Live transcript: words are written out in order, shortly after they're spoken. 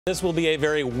This will be a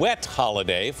very wet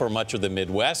holiday for much of the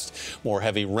Midwest. More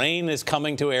heavy rain is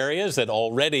coming to areas that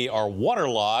already are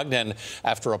waterlogged and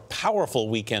after a powerful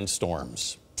weekend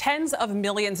storms. Tens of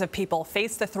millions of people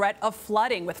face the threat of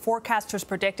flooding, with forecasters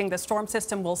predicting the storm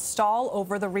system will stall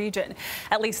over the region.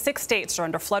 At least 6 states are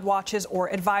under flood watches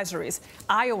or advisories.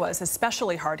 Iowa is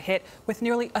especially hard hit, with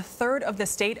nearly a third of the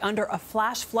state under a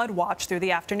flash flood watch through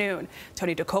the afternoon.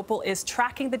 Tony Dokoupil is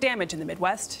tracking the damage in the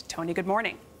Midwest. Tony, good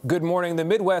morning. Good morning. The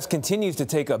Midwest continues to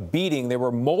take a beating. There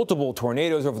were multiple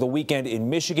tornadoes over the weekend in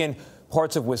Michigan.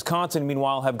 Parts of Wisconsin,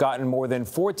 meanwhile, have gotten more than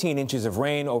 14 inches of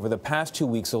rain over the past 2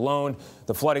 weeks alone.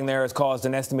 The flooding there has caused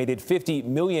an estimated $50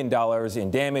 million in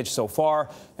damage so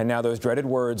far. And now those dreaded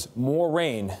words, more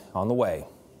rain on the way.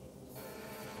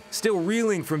 Still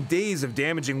reeling from days of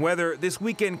damaging weather, this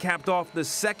weekend capped off the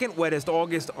second wettest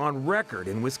August on record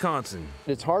in Wisconsin.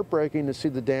 It's heartbreaking to see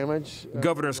the damage.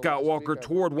 Governor Scott Walker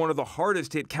toured one of the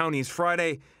hardest hit counties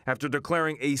Friday after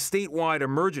declaring a statewide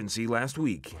emergency last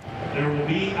week. There will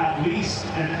be at least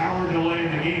an hour delay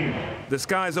in the game. The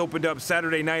skies opened up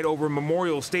Saturday night over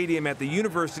Memorial Stadium at the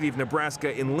University of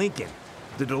Nebraska in Lincoln.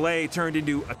 The delay turned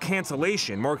into a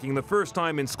cancellation, marking the first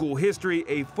time in school history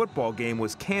a football game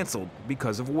was canceled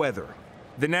because of weather.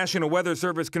 The National Weather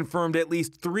Service confirmed at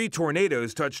least 3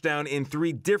 tornadoes touched down in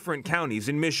 3 different counties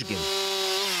in Michigan,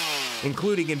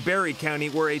 including in Berry County,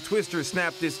 where a twister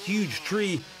snapped this huge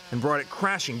tree and brought it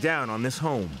crashing down on this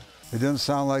home. It doesn't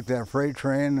sound like that freight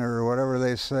train or whatever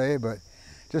they say, but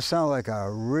it just sounds like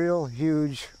a real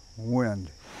huge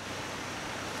wind.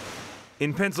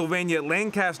 In Pennsylvania,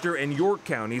 Lancaster and York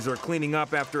counties are cleaning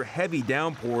up after heavy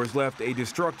downpours left a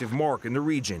destructive mark in the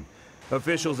region.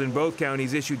 Officials in both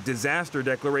counties issued disaster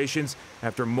declarations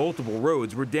after multiple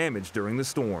roads were damaged during the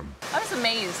storm. I was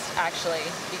amazed, actually,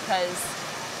 because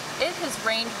it has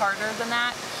rained harder than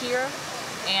that here,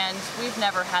 and we've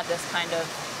never had this kind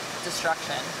of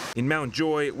destruction. In Mount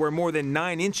Joy, where more than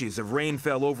 9 inches of rain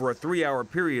fell over a 3-hour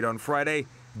period on Friday,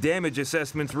 damage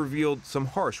assessments revealed some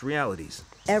harsh realities.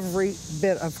 Every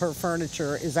bit of her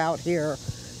furniture is out here.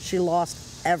 She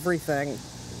lost everything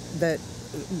that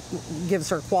gives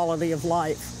her quality of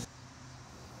life.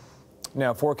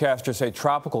 Now, forecasters say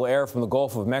tropical air from the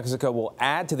Gulf of Mexico will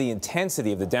add to the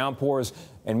intensity of the downpours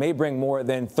and may bring more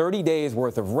than 30 days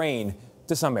worth of rain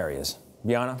to some areas.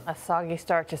 Bianna? A soggy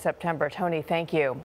start to September. Tony, thank you.